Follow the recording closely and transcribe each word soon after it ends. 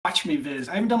Watch Me Viz.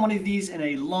 I haven't done one of these in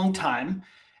a long time.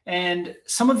 And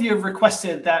some of you have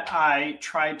requested that I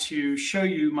try to show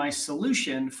you my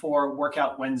solution for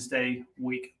Workout Wednesday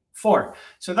week 4.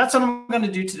 So that's what I'm going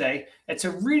to do today. It's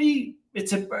a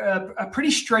pretty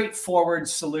straightforward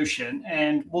solution,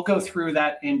 and we'll go through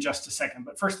that in just a second.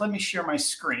 But first, let me share my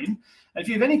screen. If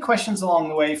you have any questions along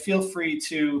the way, feel free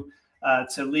to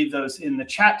leave those in the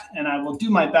chat, and I will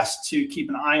do my best to keep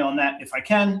an eye on that if I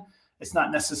can. It's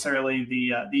not necessarily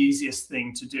the easiest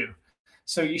thing to do.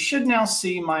 So you should now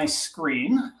see my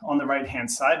screen on the right-hand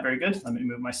side. Very good. Let me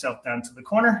move myself down to the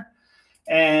corner.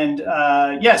 And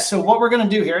yes, so what we're going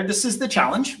to do here, this is the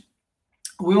challenge.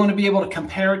 We want to be able to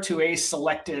compare to a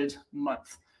selected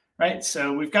month, right?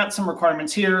 So we've got some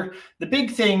requirements here. The big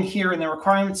thing here in the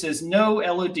requirements is no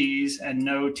LODs and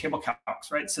no table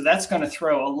calcs, right? So that's going to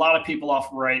throw a lot of people off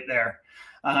right there.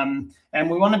 And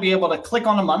we want to be able to click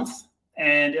on a month,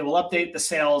 and it will update the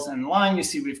sales and line. You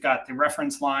see we've got the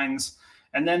reference lines.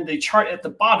 And then the chart at the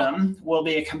bottom will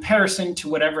be a comparison to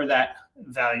whatever that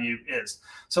value is.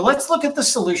 So let's look at the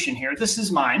solution here. This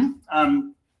is mine.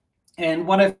 And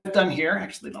what I've done here,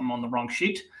 actually, I'm on the wrong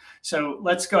sheet. So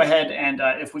let's go ahead and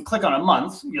if we click on a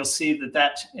month, you'll see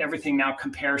that everything now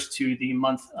compares to the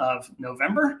month of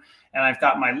November. And I've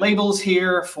got my labels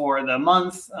here for the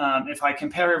month. If I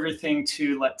compare everything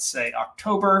to, let's say,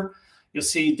 October, you'll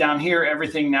see down here,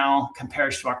 everything now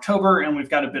compares to October, and we've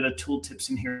got a bit of tooltips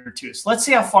in here too. So let's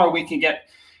see how far we can get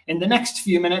in the next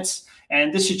few minutes.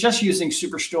 And this is just using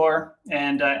Superstore,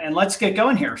 and let's get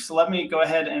going here. So let me go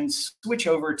ahead and switch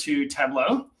over to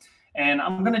Tableau, and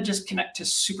I'm gonna just connect to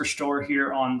Superstore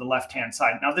here on the left-hand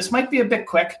side. Now this might be a bit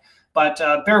quick, but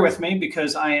bear with me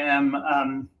because I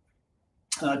am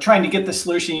trying to get the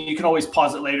solution. You can always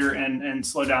pause it later and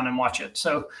slow down and watch it.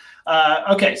 So,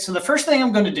 okay, so the first thing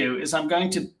I'm going to do is I'm going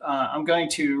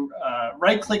to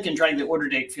right-click and drag the order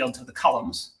date field to the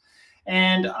columns.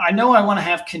 And I know I want to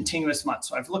have continuous months.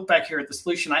 So I've looked back here at the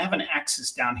solution. I have an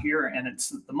axis down here, and it's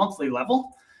the monthly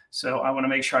level. So I want to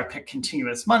make sure I pick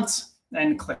continuous months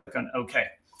and click on OK.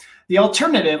 The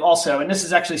alternative also, and this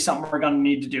is actually something we're going to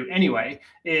need to do anyway,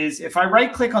 is if I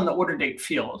right-click on the order date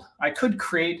field, I could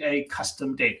create a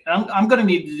custom date. And I'm going to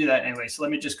need to do that anyway, so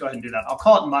let me just go ahead and do that. I'll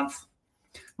call it month.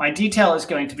 My detail is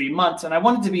going to be month, and I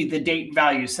want it to be the date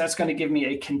value, so that's going to give me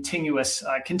a continuous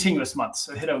month.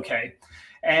 So hit OK.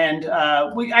 And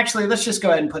let's just go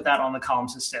ahead and put that on the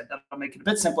columns instead. That'll make it a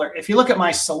bit simpler. If you look at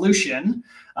my solution,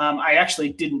 I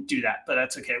actually didn't do that, but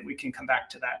that's OK. We can come back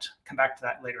to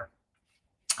that later.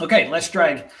 Okay, let's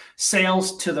drag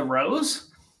sales to the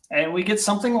rows, and we get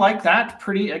something like that.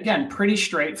 Pretty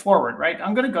straightforward, right?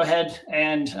 I'm going to go ahead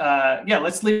and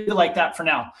let's leave it like that for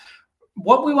now.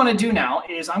 What we want to do now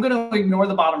is I'm going to ignore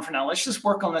the bottom for now. Let's just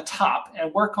work on the top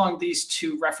and work on these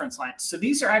two reference lines. So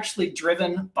these are actually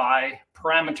driven by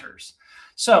parameters.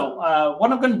 So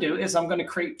what I'm going to do is I'm going to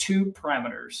create two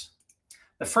parameters.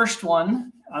 The first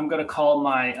one I'm going to call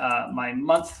my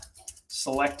month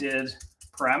selected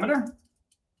parameter.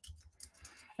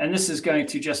 And this is going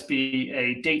to just be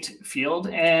a date field.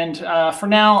 And for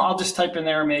now, I'll just type in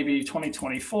there maybe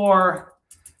 2024,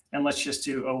 and let's just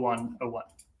do 0101.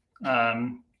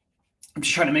 I'm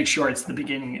just trying to make sure it's the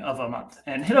beginning of a month,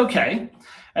 and hit OK.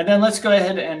 And then let's go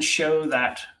ahead and show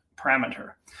that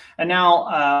parameter. And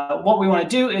now what we want to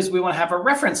do is we want to have a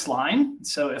reference line.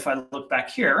 So if I look back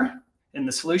here in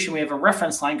the solution, we have a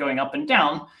reference line going up and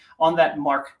down on that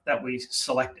mark that we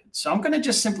selected. So I'm going to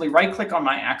just simply right-click on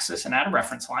my axis and add a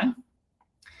reference line.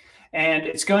 And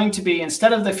it's going to be,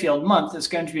 instead of the field month, it's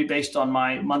going to be based on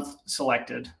my month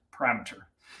selected parameter.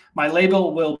 My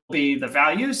label will be the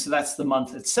value, so that's the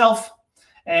month itself.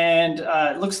 And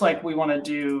it looks like we want to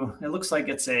do, it looks like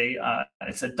it's a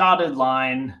dotted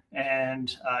line,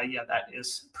 and yeah, that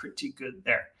is pretty good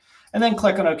there. And then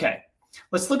click on OK.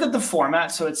 Let's look at the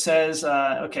format. So it says,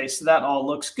 OK, so that all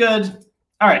looks good.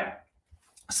 All right,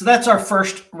 so that's our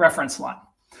first reference line.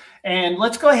 And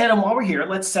let's go ahead, and while we're here,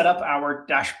 let's set up our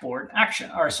dashboard action,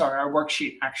 or sorry, our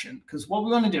worksheet action. Because what we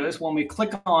want to do is when we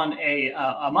click on a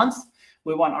month,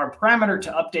 we want our parameter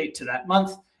to update to that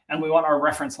month, and we want our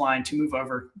reference line to move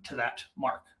over to that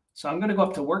mark. So I'm going to go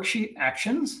up to worksheet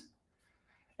actions,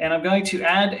 and I'm going to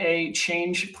add a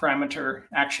change parameter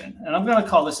action. And I'm going to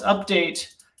call this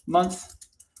update month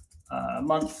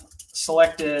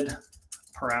selected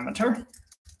parameter.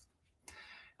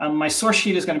 My source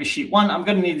sheet is going to be sheet 1. I'm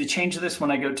going to need to change this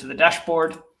when I go to the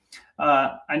dashboard.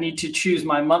 I need to choose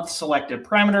my month selected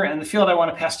parameter, and the field I want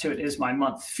to pass to it is my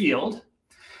month field.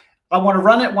 I want to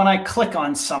run it when I click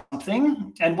on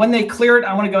something, and when they clear it,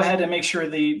 I want to go ahead and make sure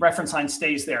the reference line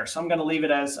stays there. So I'm going to leave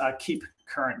it as keep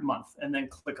current month, and then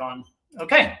click on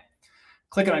OK.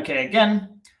 Clicking OK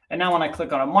again. And now when I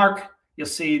click on a mark, you'll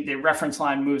see the reference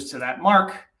line moves to that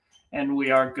mark, and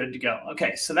we are good to go.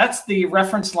 Okay, so that's the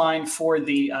reference line for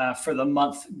the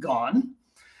month gone.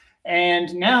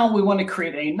 And now we want to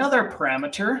create another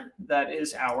parameter that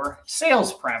is our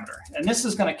sales parameter. And this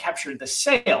is going to capture the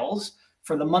sales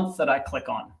for the month that I click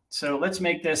on. So let's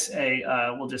make this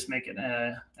we'll just make it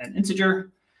an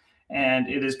integer. And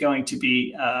it is going to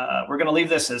be, we're going to leave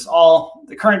this as all.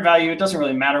 The current value, it doesn't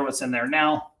really matter what's in there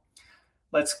now.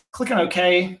 Let's click on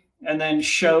OK and then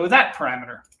show that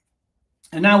parameter.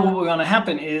 And now what will going to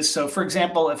happen is, so for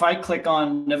example, if I click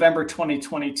on November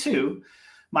 2022,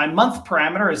 my month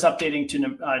parameter is updating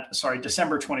to,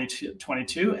 December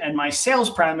 2022, and my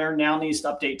sales parameter now needs to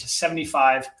update to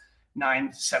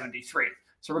 75,973.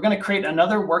 So we're going to create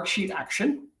another worksheet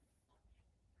action.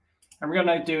 And we're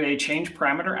going to do a change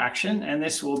parameter action, and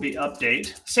this will be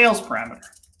update sales parameter.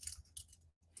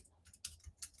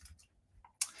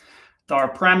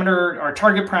 Our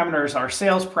target parameter is our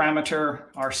sales parameter.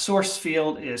 Our source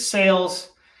field is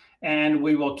sales, and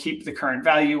we will keep the current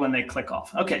value when they click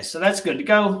off. Okay, so that's good to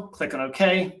go. Click on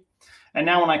OK. And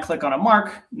now when I click on a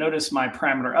mark, notice my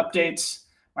parameter updates.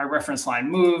 My reference line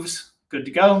moves. Good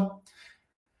to go.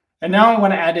 And now I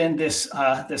want to add in this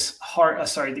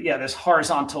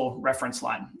horizontal reference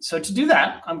line. So to do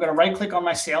that, I'm going to right click on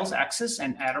my sales axis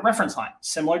and add a reference line,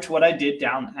 similar to what I did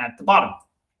down at the bottom.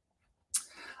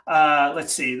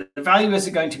 Let's see, the value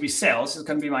isn't going to be sales. It's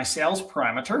going to be my sales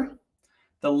parameter.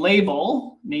 The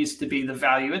label needs to be the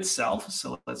value itself.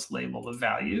 So let's label the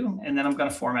value. And then I'm going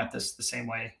to format this the same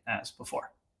way as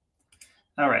before.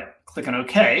 All right, click on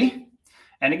OK.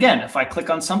 And again, if I click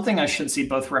on something, I should see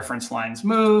both reference lines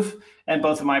move and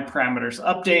both of my parameters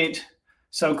update.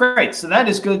 So great. So that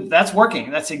is good. That's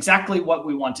working. That's exactly what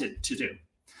we wanted to do.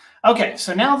 Okay,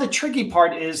 so now the tricky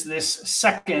part is this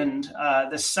second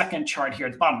chart here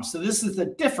at the bottom. So this is the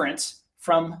difference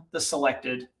from the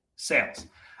selected sales.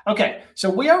 Okay, so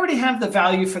we already have the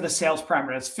value for the sales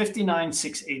parameter. That's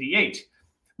 59,688.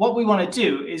 What we want to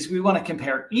do is we want to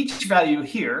compare each value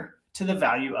here to the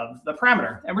value of the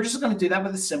parameter. And we're just going to do that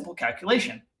with a simple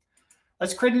calculation.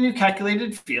 Let's create a new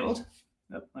calculated field.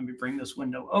 Let me bring this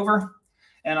window over.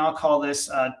 And I'll call this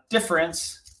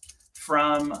difference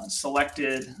from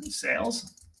selected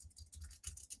sales.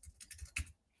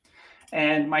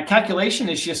 And my calculation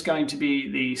is just going to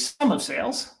be the sum of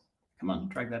sales. Come on,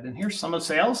 drag that in here. Sum of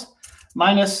sales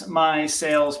minus my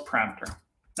sales parameter.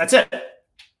 That's it.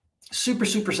 Super,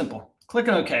 super simple. Click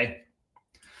on OK.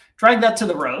 Drag that to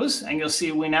the rows, and you'll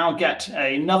see we now get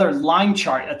another line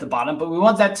chart at the bottom, but we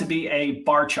want that to be a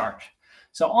bar chart.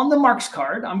 So on the marks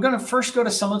card, I'm going to first go to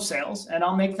sum of sales, and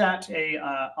I'll make that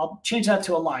I'll change that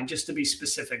to a line just to be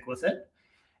specific with it.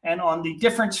 And on the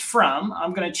difference from,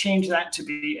 I'm going to change that to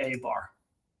be a bar.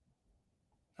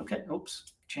 Okay,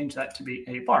 oops, change that to be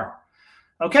a bar.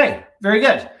 Okay, very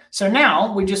good. So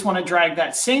now we just want to drag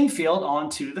that same field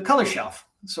onto the color shelf,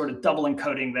 sort of double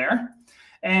encoding there.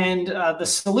 And the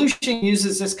solution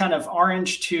uses this kind of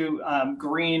orange to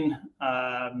green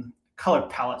color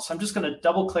palette. So I'm just going to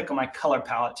double click on my color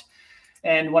palette.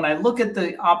 And when I look at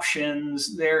the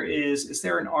options, is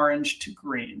there an orange to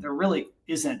green? There really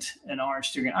isn't an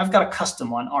orange to green. I've got a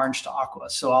custom one, orange to aqua.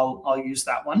 So I'll use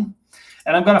that one.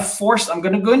 And I'm going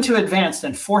to go into advanced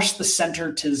and force the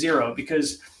center to 0,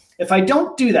 because if I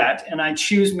don't do that and I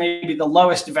choose maybe the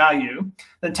lowest value,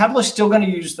 then Tableau is still going to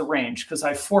use the range because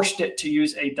I forced it to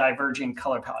use a diverging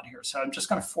color palette here. So I'm just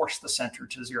going to force the center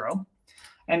to 0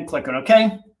 and click on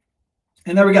OK.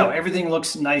 And there we go. Everything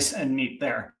looks nice and neat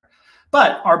there.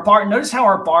 But our bar, notice how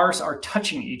our bars are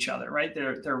touching each other, right?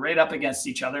 They're right up against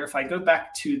each other. If I go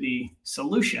back to the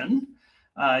solution,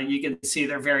 you can see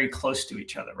they're very close to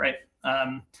each other, right?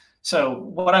 So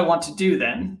what I want to do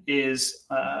then is,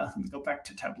 let me go back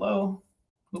to Tableau.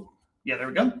 Oop, yeah, there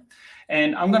we go.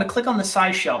 And I'm going to click on the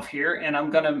size shelf here, and I'm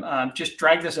going to just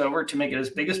drag this over to make it as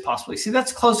big as possible. You see,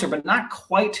 that's closer, but not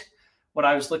quite what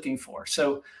I was looking for.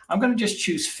 So I'm going to just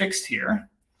choose fixed here,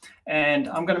 and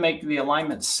I'm going to make the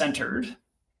alignment centered.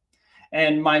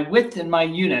 And my width and my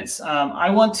units, I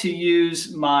want to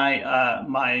use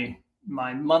my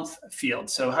my month field.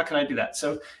 So how can I do that?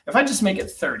 So if I just make it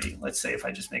 30, let's say if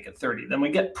I just make it 30, then we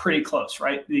get pretty close,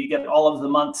 right? You get all of the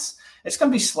months. It's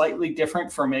going to be slightly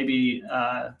different for maybe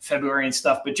February and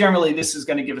stuff, but generally this is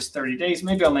going to give us 30 days.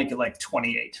 Maybe I'll make it like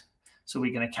 28 so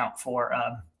we can account for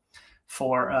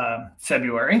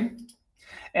February.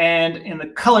 And in the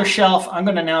color shelf, I'm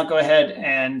going to now go ahead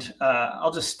and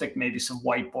I'll just stick maybe some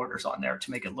white borders on there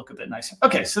to make it look a bit nicer.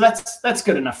 Okay, so that's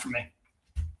good enough for me.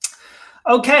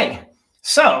 Okay,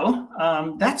 so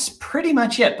that's pretty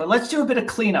much it. But let's do a bit of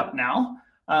cleanup now.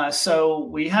 So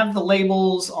we have the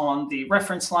labels on the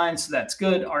reference line, so that's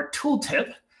good. Our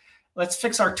tooltip, let's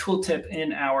fix our tooltip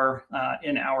in our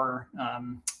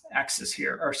axis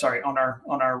here, or sorry, on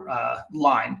our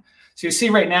line. So you see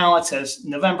right now it says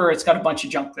November. It's got a bunch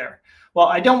of junk there. Well,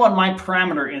 I don't want my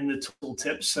parameter in the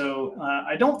tooltip, so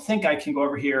I don't think I can go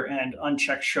over here and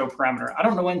uncheck show parameter. I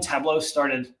don't know when Tableau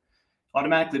started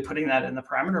automatically putting that in the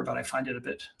parameter, but I find it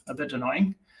a bit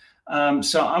annoying.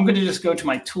 So I'm going to just go to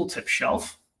my tooltip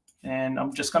shelf, and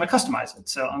I'm just going to customize it.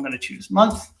 So I'm going to choose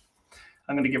month.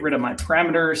 I'm going to get rid of my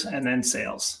parameters and then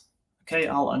sales. Okay,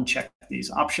 I'll uncheck these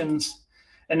options,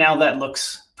 and now that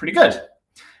looks pretty good.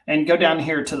 And go down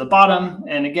here to the bottom,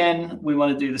 and again, we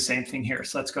want to do the same thing here.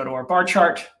 So let's go to our bar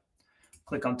chart,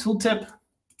 click on tooltip,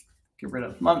 get rid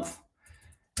of month.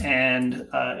 And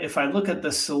if I look at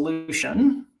the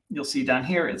solution, you'll see down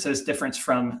here, it says difference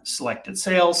from selected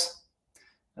sales.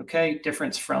 Okay,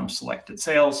 difference from selected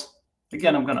sales.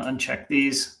 Again, I'm going to uncheck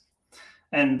these,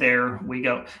 and there we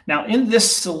go. Now in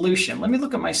this solution, let me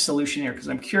look at my solution here because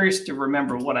I'm curious to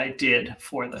remember what I did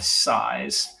for the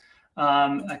size.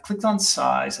 I clicked on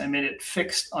size. I made it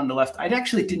fixed on the left. I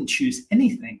actually didn't choose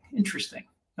anything. Interesting.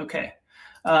 Okay.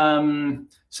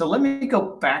 So let me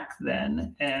go back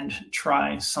then and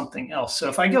try something else. So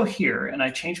if I go here and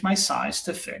I change my size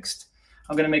to fixed,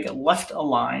 I'm going to make it left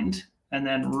aligned and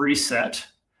then reset.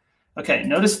 Okay.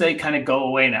 Notice they kind of go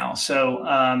away now. So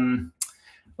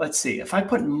let's see. If I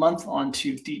put month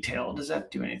onto detail, does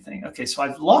that do anything? Okay, so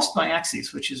I've lost my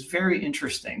axes, which is very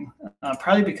interesting,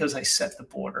 probably because I set the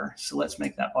border. So let's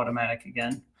make that automatic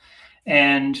again.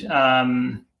 And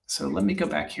so let me go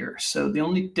back here. So the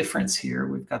only difference here,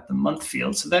 we've got the month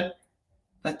field. So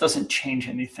that doesn't change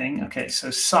anything. Okay,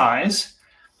 so size,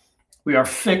 we are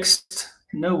fixed,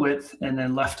 no width, and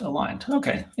then left aligned.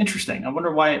 Okay, interesting. I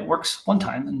wonder why it works one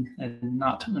time and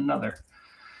not another.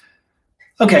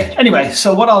 Okay, anyway,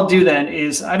 so what I'll do then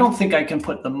is I don't think I can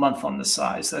put the month on the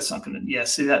size. That's not going to, yeah,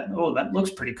 see that, oh, that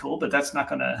looks pretty cool, but that's not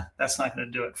going to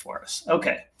do it for us.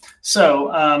 Okay,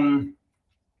 so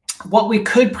what we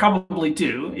could probably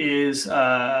do is,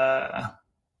 let's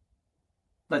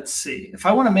see, if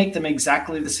I want to make them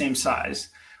exactly the same size,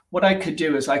 what I could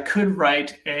do is I could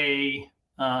write a,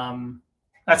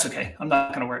 that's okay, I'm not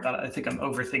going to worry about it. I think I'm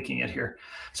overthinking it here.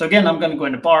 So again, I'm going to go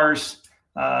into bars.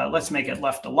 Let's make it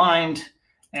left aligned.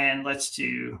 And let's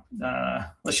do,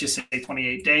 let's just say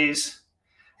 28 days.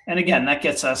 And again, that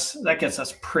gets us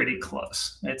pretty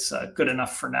close. It's good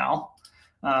enough for now.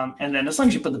 And then as long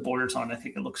as you put the borders on, I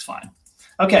think it looks fine.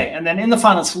 Okay, and then in the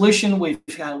final solution, we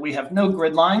have no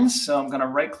grid lines. So I'm going to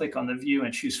right click on the view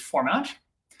and choose format.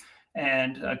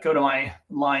 And go to my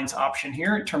lines option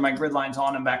here, turn my grid lines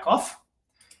on and back off.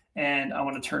 And I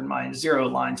want to turn my zero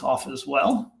lines off as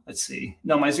well. Let's see.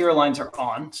 No, my zero lines are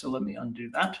on. So let me undo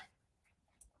that.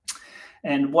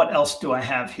 And what else do I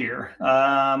have here?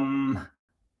 I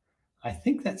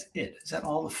think that's it. Is that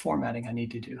all the formatting I need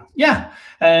to do? Yeah.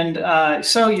 And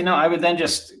so, you know, I would then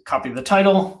just copy the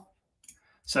title.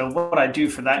 So what I do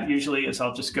for that usually is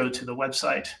I'll just go to the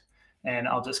website and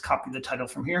I'll just copy the title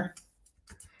from here.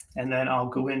 And then I'll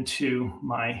go into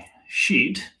my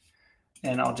sheet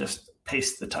and I'll just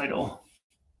paste the title.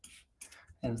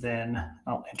 And then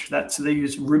I'll enter that. So they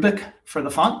use Rubik for the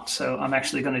font. So I'm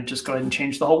actually going to just go ahead and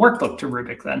change the whole workbook to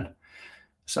Rubik then.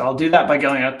 So I'll do that by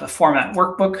going up the format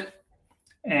workbook.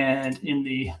 And in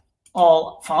the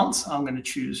all fonts, I'm going to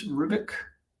choose Rubik.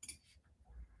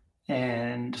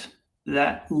 And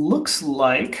that looks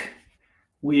like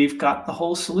we've got the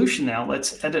whole solution now.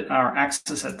 Let's edit our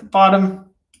axis at the bottom.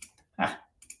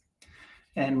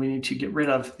 And we need to get rid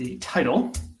of the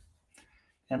title.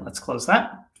 And let's close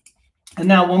that. And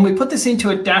now when we put this into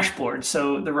a dashboard,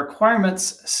 so the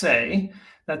requirements say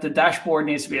that the dashboard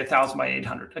needs to be 1000 by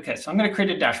 800. Okay, so I'm going to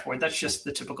create a dashboard. That's just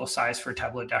the typical size for a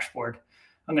Tableau dashboard.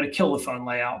 I'm going to kill the phone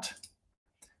layout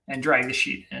and drag the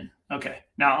sheet in. Okay,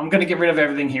 now I'm going to get rid of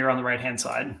everything here on the right-hand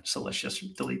side. So let's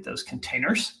just delete those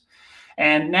containers.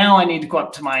 And now I need to go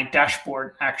up to my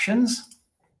dashboard actions.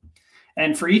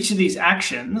 And for each of these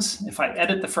actions, if I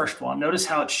edit the first one, notice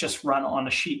how it's just run on a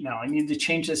sheet now. I need to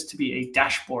change this to be a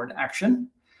dashboard action.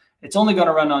 It's only going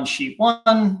to run on sheet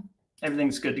 1.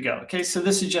 Everything's good to go. Okay, so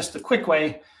this is just a quick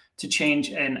way to change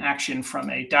an action from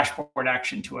a dashboard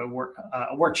action to a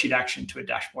worksheet action to a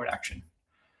dashboard action.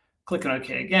 Click on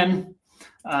OK again.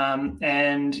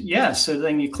 And yeah, so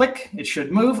then you click, it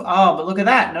should move. Oh, but look at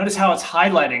that. Notice how it's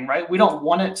highlighting, right? We don't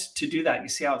want it to do that. You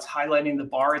see how it's highlighting the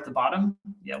bar at the bottom?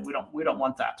 Yeah, we don't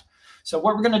want that. So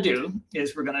what we're going to do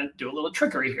is we're going to do a little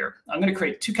trickery here. I'm going to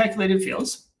create 2 calculated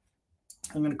fields.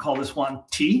 I'm going to call this one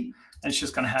T, and it's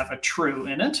just going to have a true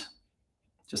in it.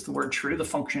 just the word true, the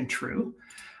function true.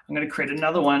 I'm going to create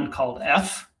another one called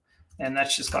f, and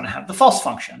that's just going to have the false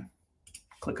function.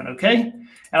 Click on OK,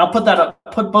 and I'll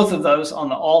put both of those on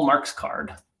the all marks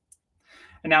card.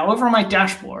 And now over on my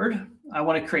dashboard, I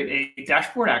want to create a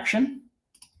dashboard action.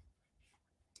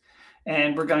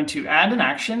 And we're going to add an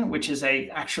action, which is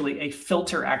actually a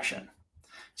filter action.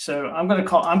 So I'm going to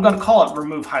call it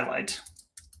remove highlight,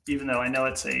 even though I know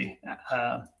it's a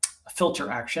filter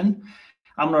action.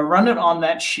 I'm going to run it on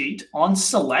that sheet on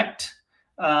select.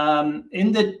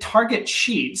 In the target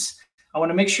sheets, I want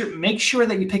to make sure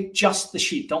that you pick just the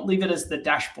sheet. Don't leave it as the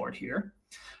dashboard here.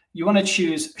 You want to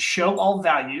choose show all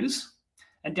values.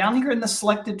 And down here in the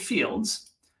selected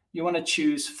fields, you want to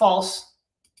choose false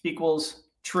equals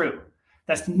true.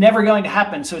 That's never going to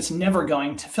happen, so it's never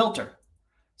going to filter.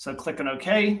 So click on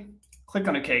OK, click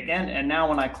on OK again, and now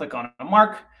when I click on a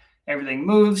mark, everything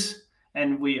moves,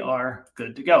 and we are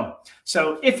good to go.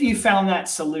 So if you found that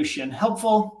solution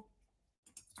helpful,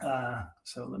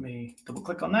 so let me double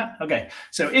click on that. Okay,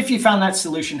 so if you found that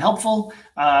solution helpful,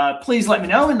 please let me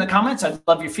know in the comments. I'd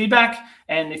love your feedback.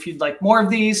 And if you'd like more of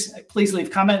these, please leave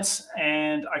comments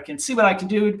and I can see what I can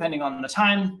do depending on the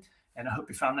time. And I hope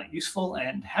you found that useful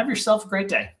and have yourself a great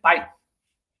day. Bye.